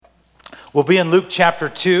We'll be in Luke chapter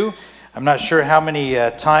 2. I'm not sure how many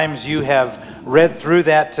times you have read through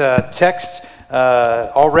that text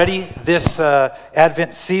already this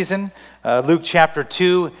Advent season. Luke chapter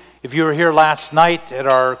 2. If you were here last night at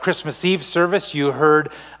our Christmas Eve service, you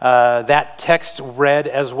heard that text read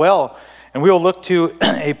as well. And we will look to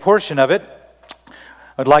a portion of it.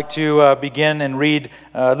 I'd like to begin and read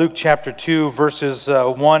Luke chapter 2, verses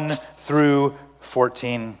 1 through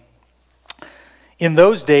 14. In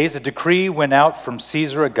those days, a decree went out from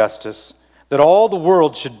Caesar Augustus that all the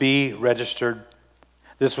world should be registered.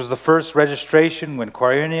 This was the first registration when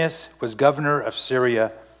Quirinius was governor of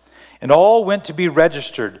Syria. And all went to be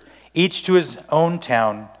registered, each to his own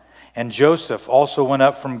town. And Joseph also went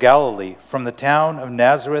up from Galilee, from the town of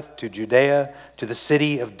Nazareth to Judea, to the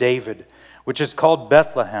city of David, which is called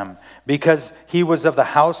Bethlehem, because he was of the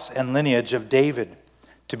house and lineage of David,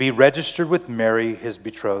 to be registered with Mary, his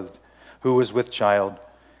betrothed, who was with child.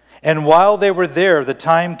 And while they were there, the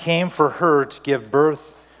time came for her to give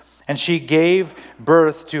birth. And she gave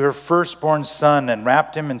birth to her firstborn son, and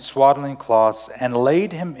wrapped him in swaddling cloths, and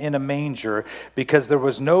laid him in a manger, because there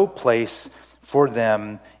was no place for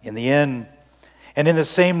them in the inn. And in the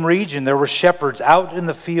same region there were shepherds out in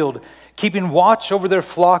the field, keeping watch over their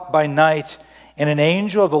flock by night. And an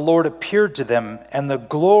angel of the Lord appeared to them, and the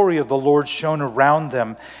glory of the Lord shone around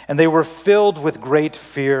them, and they were filled with great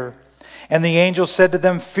fear. And the angel said to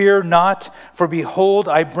them, "Fear not, for behold,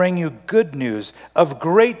 I bring you good news of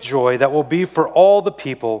great joy that will be for all the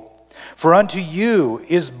people. For unto you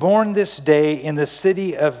is born this day in the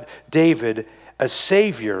city of David a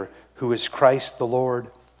Savior, who is Christ the Lord.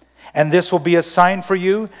 And this will be a sign for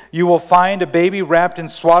you. You will find a baby wrapped in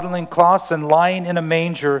swaddling cloths and lying in a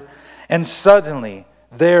manger." And suddenly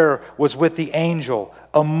there was with the angel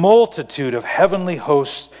a multitude of heavenly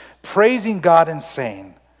hosts, praising God and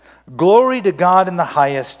saying, "Glory to God in the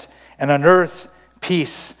highest, and on earth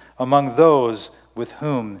peace among those with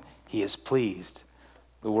whom he is pleased."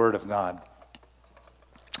 The word of God.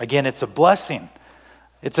 Again, it's a blessing.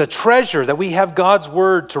 It's a treasure that we have God's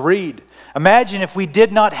word to read. Imagine if we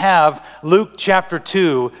did not have Luke chapter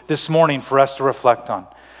 2 this morning for us to reflect on.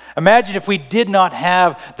 Imagine if we did not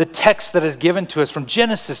have the text that is given to us from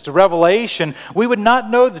Genesis to Revelation, we would not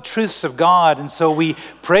know the truths of God. And so we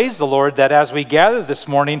praise the Lord that as we gather this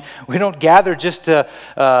morning, we don't gather just to,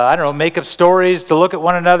 make up stories, to look at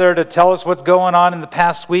one another, to tell us what's going on in the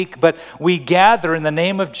past week, but we gather in the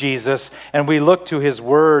name of Jesus and we look to his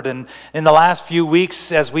word. And in the last few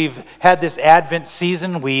weeks, as we've had this Advent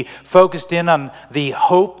season, we focused in on the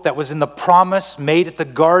hope that was in the promise made at the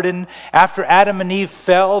garden after Adam and Eve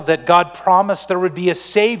fell, that God promised there would be a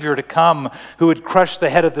Savior to come who would crush the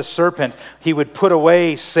head of the serpent. He would put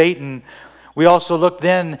away Satan. We also looked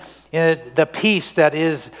then at the peace that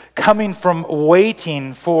is coming from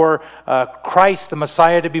waiting for Christ, the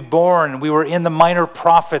Messiah, to be born. We were in the Minor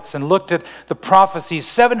Prophets and looked at the prophecies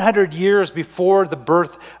 700 years before the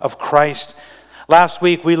birth of Christ. Last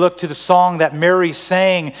week, we looked to the song that Mary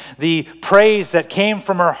sang, the praise that came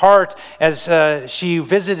from her heart as she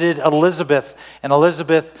visited Elizabeth. And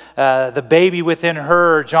Elizabeth, the baby within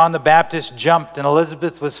her, John the Baptist, jumped, and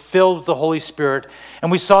Elizabeth was filled with the Holy Spirit.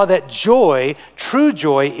 And we saw that joy, true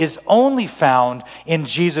joy, is only found in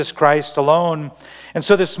Jesus Christ alone. And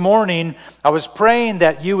so this morning, I was praying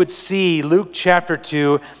that you would see Luke chapter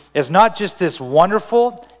 2 as not just this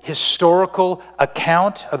wonderful historical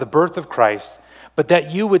account of the birth of Christ, but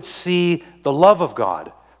that you would see the love of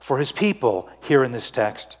God for his people here in this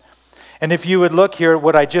text. And if you would look here at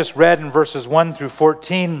what I just read in verses 1 through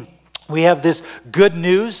 14, we have this good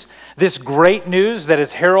news, this great news that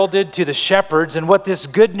is heralded to the shepherds. And what this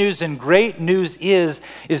good news and great news is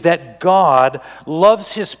that God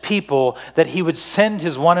loves his people, that he would send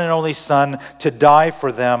his one and only Son to die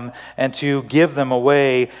for them and to give them a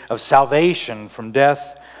way of salvation from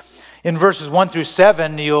death. In verses 1 through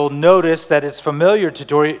 7, you'll notice that it's familiar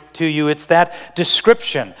to you. It's that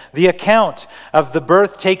description, the account of the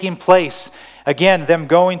birth taking place. Again, them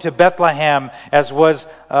going to Bethlehem as was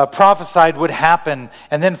prophesied would happen,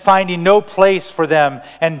 and then finding no place for them,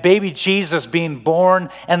 and baby Jesus being born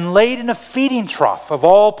and laid in a feeding trough of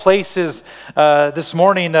all places. This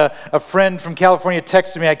morning, a friend from California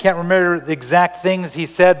texted me. I can't remember the exact things he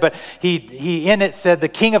said, but he in it said, "The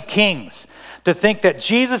King of Kings." To think that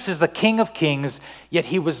Jesus is the King of Kings, yet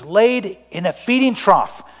he was laid in a feeding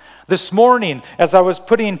trough. This morning, as I was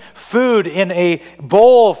putting food in a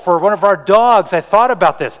bowl for one of our dogs, I thought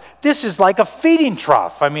about this. This is like a feeding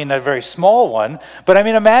trough. I mean, a very small one, but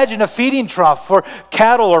imagine a feeding trough for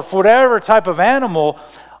cattle or for whatever type of animal.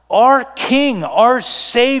 Our King, our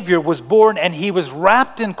Savior was born, and he was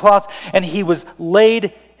wrapped in cloths, and he was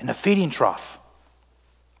laid in the feeding trough.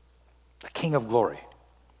 The King of glory.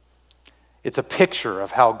 It's a picture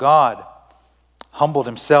of how God humbled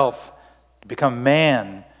himself to become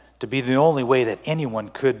man, to be the only way that anyone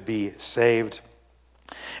could be saved.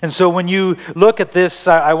 And so when you look at this,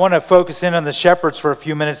 I want to focus in on the shepherds for a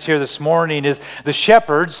few minutes here this morning. Is the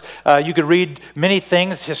shepherds, you could read many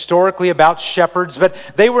things historically about shepherds, but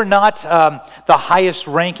they were not the highest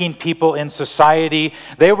ranking people in society.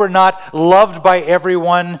 They were not loved by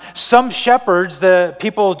everyone. Some shepherds, the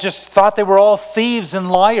people just thought they were all thieves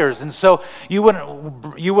and liars. And so you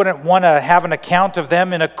wouldn't want to have an account of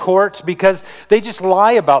them in a court because they just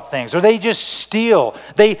lie about things, or they just steal.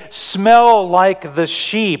 They smell like the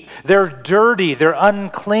sheep. They're dirty, they're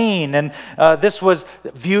unclean, and this was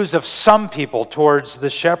views of some people towards the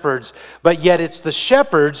shepherds, but yet it's the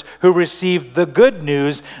shepherds who received the good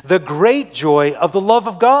news, the great joy of the love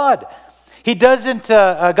of God.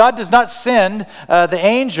 God does not send the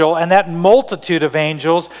angel and that multitude of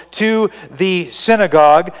angels to the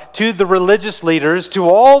synagogue, to the religious leaders, to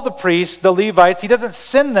all the priests, the Levites. He doesn't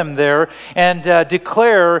send them there and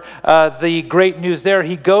declare the great news there.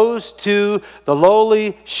 He goes to the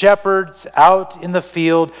lowly shepherds out in the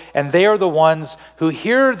field, and they are the ones who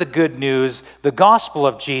hear the good news, the gospel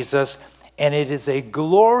of Jesus. And it is a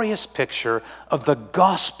glorious picture of the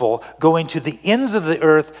gospel going to the ends of the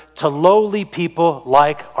earth to lowly people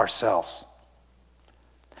like ourselves.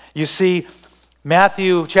 You see,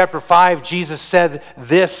 Matthew chapter 5, Jesus said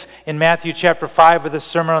this in Matthew chapter 5 of the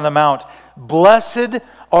Sermon on the Mount. Blessed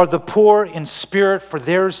are the poor in spirit, for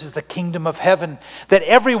theirs is the kingdom of heaven. That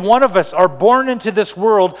every one of us are born into this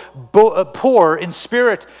world poor in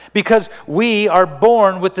spirit, because we are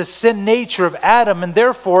born with the sin nature of Adam, and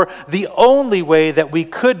therefore the only way that we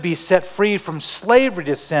could be set free from slavery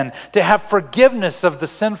to sin, to have forgiveness of the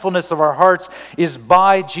sinfulness of our hearts, is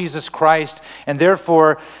by Jesus Christ. And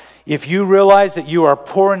therefore, if you realize that you are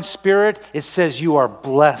poor in spirit, it says you are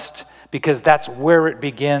blessed, because that's where it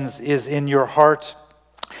begins, is in your heart.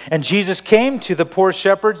 And Jesus came to the poor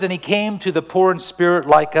shepherds, and he came to the poor in spirit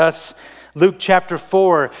like us. Luke chapter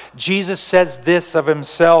 4, Jesus says this of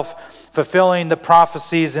himself, fulfilling the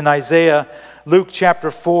prophecies in Isaiah. Luke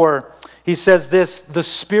chapter 4, he says this, "The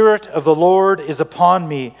Spirit of the Lord is upon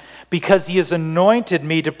me, because he has anointed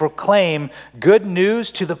me to proclaim good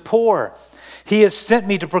news to the poor. He has sent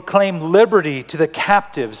me to proclaim liberty to the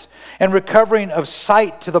captives and recovering of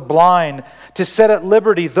sight to the blind, to set at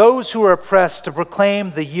liberty those who are oppressed, to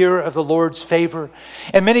proclaim the year of the Lord's favor."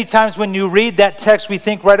 And many times when you read that text, we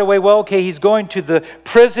think right away, well, okay, he's going to the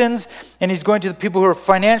prisons, and he's going to the people who are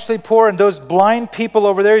financially poor, and those blind people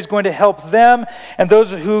over there, he's going to help them, and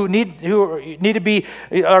those who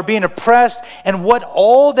are being oppressed. And what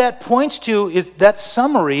all that points to is, that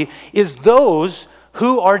summary is those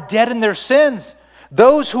who are dead in their sins,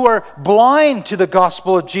 those who are blind to the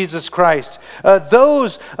gospel of Jesus Christ,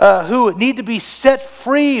 those who need to be set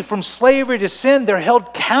free from slavery to sin. They're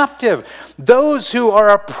held captive. Those who are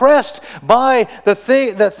oppressed by the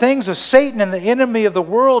things of Satan and the enemy of the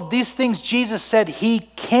world. These things Jesus said he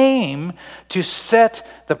came to set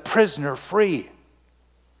the prisoner free.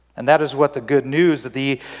 And that is what the good news that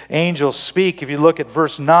the angels speak. If you look at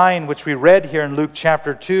verse 9, which we read here in Luke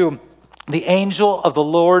chapter 2, the angel of the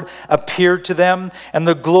Lord appeared to them, and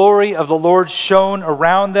the glory of the Lord shone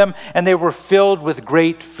around them, and they were filled with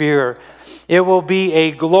great fear. It will be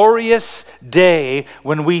a glorious day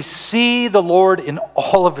when we see the Lord in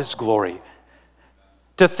all of his glory.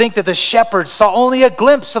 To think that the shepherds saw only a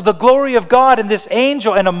glimpse of the glory of God in this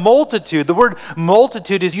angel and a multitude. The word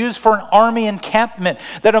multitude is used for an army encampment.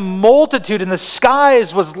 That a multitude in the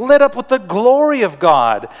skies was lit up with the glory of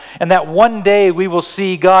God. And that one day we will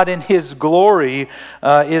see God in his glory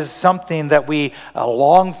is something that we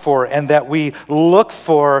long for and that we look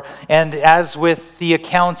for. And as with the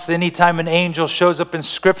accounts, anytime an angel shows up in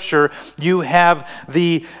Scripture, you have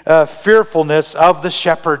the fearfulness of the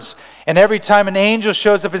shepherds. And every time an angel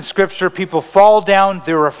shows up in Scripture, people fall down,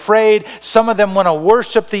 they're afraid. Some of them want to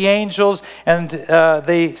worship the angels, and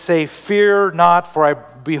they say, "Fear not, for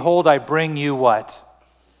behold, I bring you" what?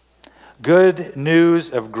 Good news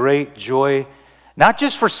of great joy. Not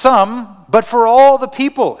just for some, but for all the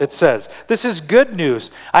people, it says. This is good news.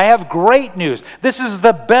 I have great news. This is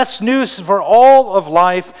the best news for all of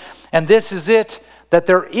life, and this is it, that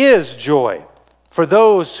there is joy. For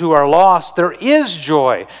those who are lost, there is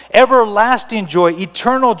joy, everlasting joy,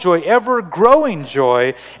 eternal joy, ever-growing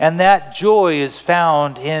joy, and that joy is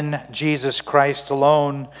found in Jesus Christ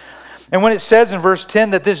alone. And when it says in verse 10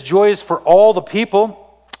 that this joy is for all the people,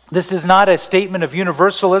 This is not a statement of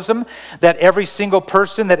universalism that every single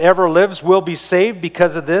person that ever lives will be saved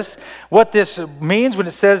because of this. What this means when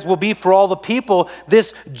it says will be for all the people,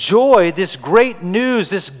 this joy, this great news,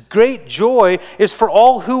 this great joy is for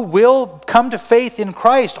all who will come to faith in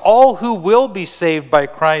Christ, all who will be saved by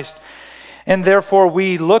Christ. And therefore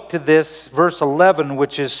we look to this verse 11,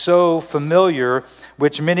 which is so familiar,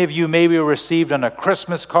 which many of you maybe received on a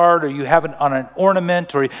Christmas card, or you have it on an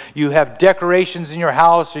ornament, or you have decorations in your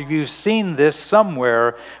house, or you've seen this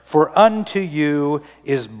somewhere. For unto you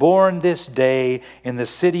is born this day in the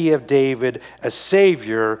city of David a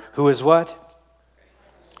Savior who is what?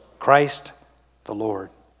 Christ the Lord.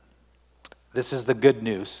 This is the good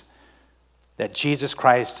news, that Jesus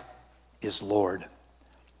Christ is Lord.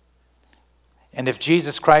 And if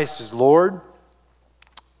Jesus Christ is Lord,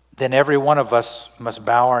 then every one of us must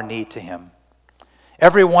bow our knee to him.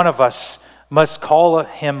 Every one of us must call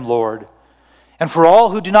him Lord. And for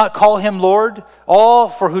all who do not call him Lord, all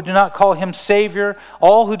for who do not call him Savior,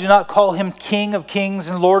 all who do not call him King of Kings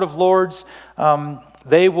and Lord of Lords,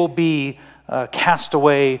 they will be cast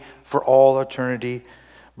away for all eternity.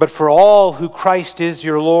 But for all who Christ is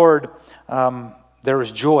your Lord, there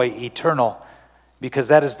is joy eternal, because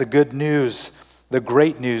that is the good news, the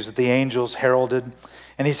great news that the angels heralded.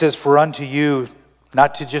 And he says, for unto you,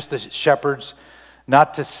 not to just the shepherds,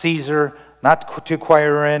 not to Caesar, not to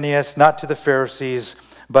Quirinius, not to the Pharisees,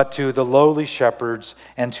 but to the lowly shepherds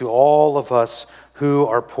and to all of us who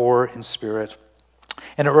are poor in spirit.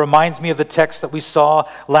 And it reminds me of the text that we saw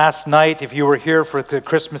last night, if you were here for the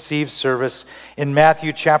Christmas Eve service, in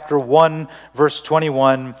Matthew chapter 1, verse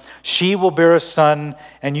 21. She will bear a son,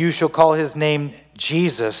 and you shall call his name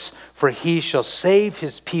Jesus, for he shall save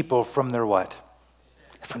his people from their what?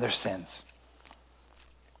 From their sins.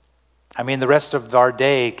 I mean, the rest of our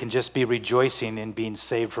day can just be rejoicing in being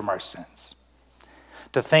saved from our sins.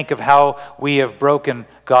 To think of how we have broken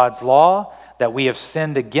God's law, that we have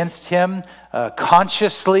sinned against him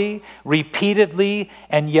consciously, repeatedly,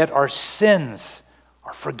 and yet our sins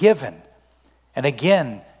are forgiven. And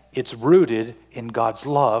again, it's rooted in God's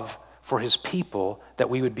love for his people, that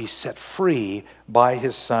we would be set free by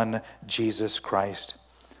his Son, Jesus Christ.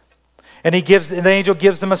 And the angel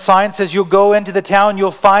gives them a sign, says, you'll go into the town,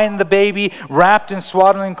 you'll find the baby wrapped in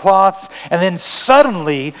swaddling cloths, and then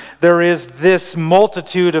suddenly there is this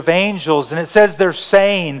multitude of angels, and it says they're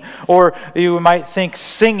saying, or you might think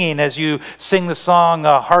singing, as you sing the song,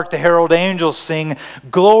 Hark the Herald Angels Sing,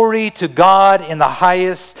 glory to God in the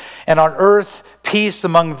highest, and on earth peace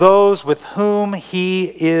among those with whom he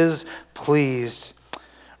is pleased.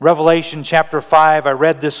 Revelation chapter 5, I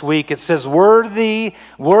read this week, it says, worthy,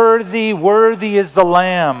 worthy, worthy is the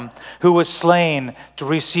Lamb who was slain to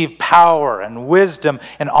receive power and wisdom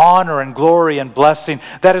and honor and glory and blessing.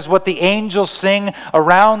 That is what the angels sing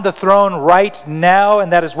around the throne right now,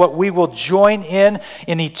 and that is what we will join in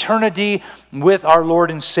eternity with our Lord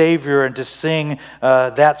and Savior, and to sing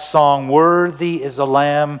that song, worthy is the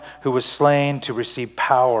Lamb who was slain to receive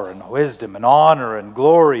power and wisdom and honor and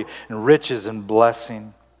glory and riches and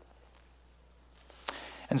blessing.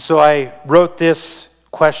 And so I wrote this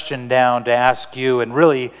question down to ask you, and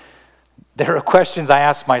really, there are questions I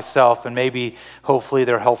ask myself, and maybe, hopefully,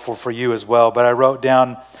 they're helpful for you as well. But I wrote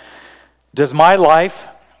down, does my life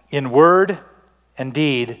in word and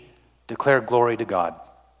deed declare glory to God?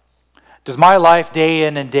 Does my life day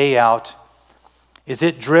in and day out, is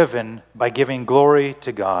it driven by giving glory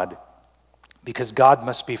to God? Because God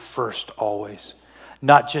must be first always.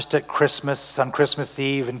 Not just at Christmas, on Christmas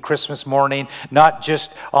Eve and Christmas morning, not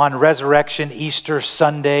just on Resurrection, Easter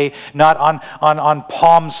Sunday, not on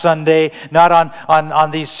Palm Sunday, not on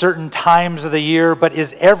these certain times of the year, but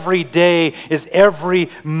is every day, is every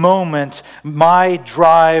moment my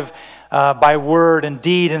drive by word and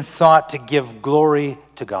deed and thought to give glory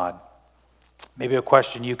to God? Maybe a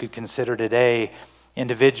question you could consider today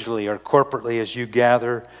individually or corporately as you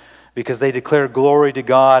gather, because they declare glory to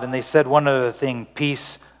God, and they said one other thing,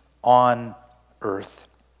 peace on earth.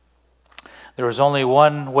 There is only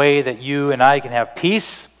one way that you and I can have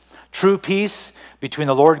peace, true peace, between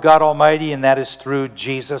the Lord God Almighty, and that is through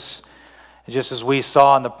Jesus. Just as we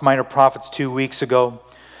saw in the Minor Prophets 2 weeks ago,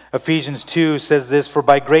 Ephesians 2 says this, for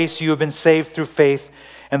by grace you have been saved through faith,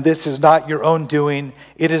 and this is not your own doing.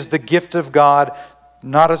 It is the gift of God,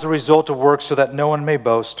 not as a result of works, so that no one may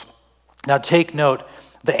boast. Now take note,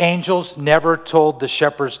 the angels never told the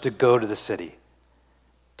shepherds to go to the city.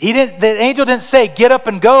 The angel didn't say, get up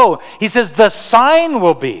and go. He says, the sign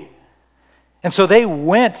will be. And so they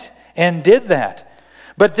went and did that.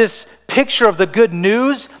 But this picture of the good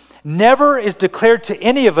news never is declared to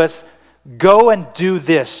any of us, go and do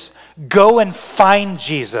this. Go and find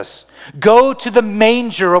Jesus. Go to the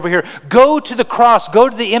manger over here. Go to the cross. Go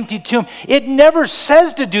to the empty tomb. It never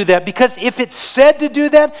says to do that, because if it said to do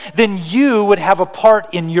that, then you would have a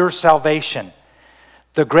part in your salvation.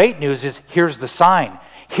 The great news is, here's the sign.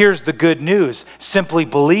 Here's the good news. Simply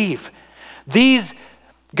believe. These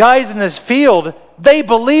guys in this field, they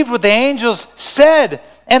believed what the angels said,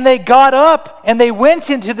 and they got up and they went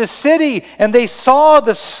into the city and they saw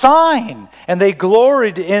the sign and they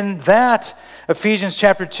gloried in that. Ephesians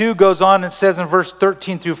chapter 2 goes on and says in verse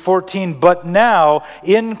 13 through 14, "But now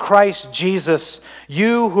in Christ Jesus,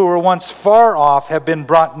 you who were once far off have been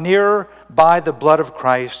brought nearer by the blood of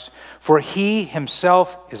Christ, for he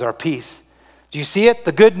himself is our peace." Do you see it?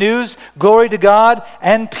 The good news, glory to God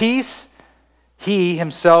and peace. He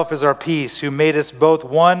himself is our peace, who made us both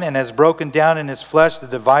one and has broken down in his flesh the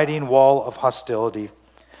dividing wall of hostility.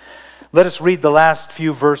 Let us read the last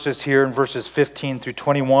few verses here in verses 15 through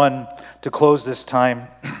 21 to close this time.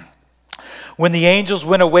 "When the angels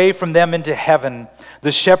went away from them into heaven,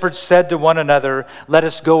 the shepherds said to one another, 'Let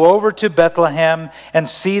us go over to Bethlehem and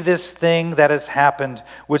see this thing that has happened,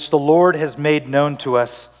 which the Lord has made known to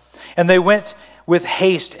us.' And they went with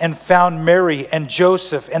haste and found Mary and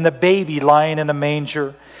Joseph and the baby lying in a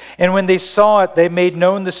manger. And when they saw it, they made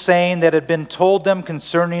known the saying that had been told them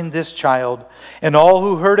concerning this child. And all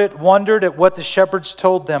who heard it wondered at what the shepherds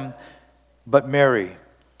told them. But Mary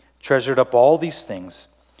treasured up all these things,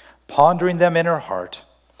 pondering them in her heart.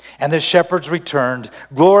 And the shepherds returned,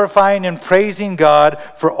 glorifying and praising God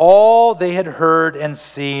for all they had heard and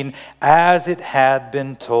seen, as it had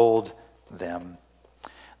been told them."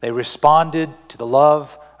 They responded to the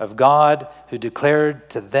love of God, who declared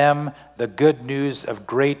to them the good news of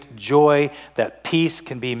great joy, that peace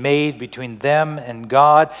can be made between them and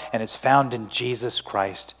God, and it's found in Jesus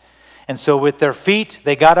Christ. And so with their feet,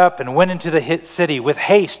 they got up and went into the city with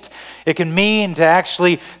haste. It can mean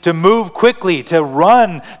to move quickly, to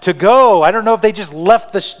run, to go. I don't know if they just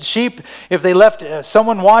left the sheep, if they left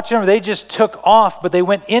someone watching, or they just took off, but they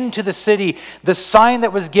went into the city. The sign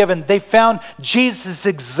that was given, they found Jesus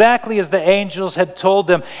exactly as the angels had told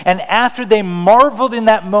them. And after they marveled in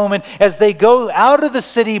that moment, as they go out of the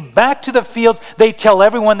city back to the fields, they tell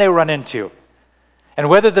everyone they run into. And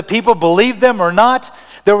whether the people believed them or not,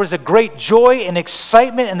 there was a great joy and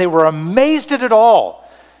excitement, and they were amazed at it all.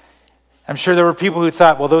 I'm sure there were people who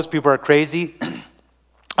thought, well, those people are crazy.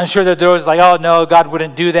 I'm sure that there was like, oh, no, God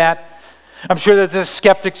wouldn't do that. I'm sure that the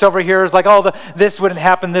skeptics over here is like, oh, this wouldn't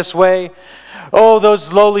happen this way. Oh,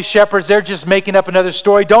 those lowly shepherds, they're just making up another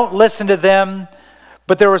story. Don't listen to them.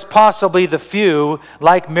 But there was possibly the few,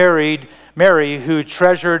 like Mary, who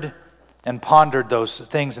treasured and pondered those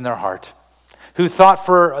things in their heart, who thought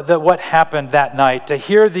for what happened that night, to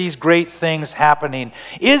hear these great things happening.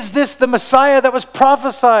 Is this the Messiah that was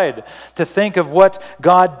prophesied? To think of what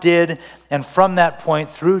God did, and from that point,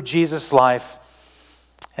 through Jesus' life,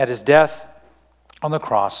 at his death on the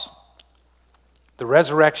cross, the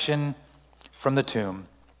resurrection from the tomb,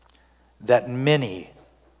 that many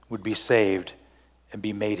would be saved and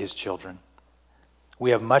be made his children.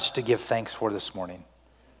 We have much to give thanks for this morning.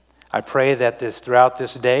 I pray that throughout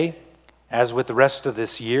this day, as with the rest of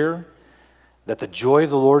this year, that the joy of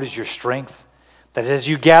the Lord is your strength, that as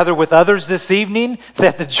you gather with others this evening,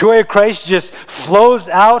 that the joy of Christ just flows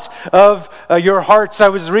out of your hearts. I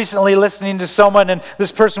was recently listening to someone, and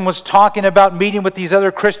this person was talking about meeting with these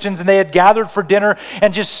other Christians, and they had gathered for dinner,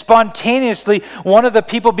 and just spontaneously, one of the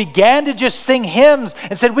people began to just sing hymns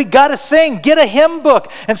and said, we got to sing, get a hymn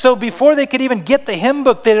book. And so before they could even get the hymn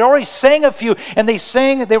book, they had already sang a few, and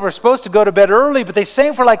they were supposed to go to bed early, but they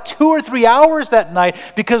sang for like 2 or 3 hours that night,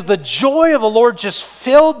 because the joy of the Lord just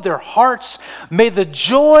filled their hearts. May the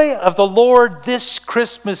joy of the Lord this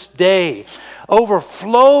Christmas day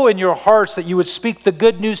overflow in your hearts, that you would speak the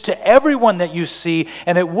good news to everyone that you see,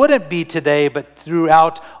 and it wouldn't be today, but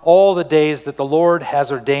throughout all the days that the Lord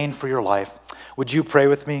has ordained for your life. Would you pray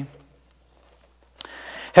with me?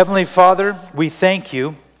 Heavenly Father, we thank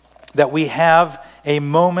you that we have a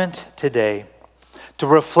moment today to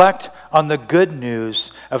reflect on the good news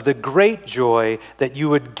of the great joy that you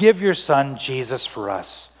would give your Son Jesus for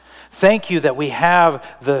us. Thank you that we have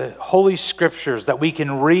the Holy Scriptures that we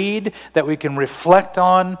can read, that we can reflect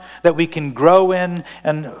on, that we can grow in.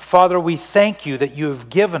 And Father, we thank you that you have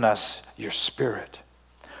given us your Spirit.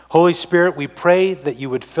 Holy Spirit, we pray that you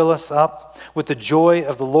would fill us up with the joy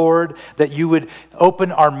of the Lord, that you would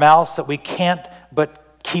open our mouths, that we can't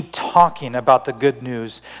but keep talking about the good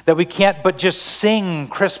news, that we can't but just sing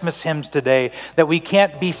Christmas hymns today, that we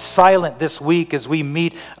can't be silent this week as we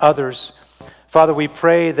meet others. Father, we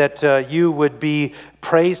pray that you would be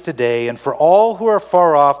praised today, and for all who are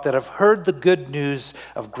far off that have heard the good news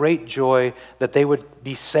of great joy, that they would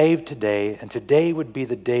be saved today, and today would be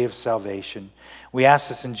the day of salvation. We ask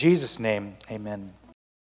this in Jesus' name, amen.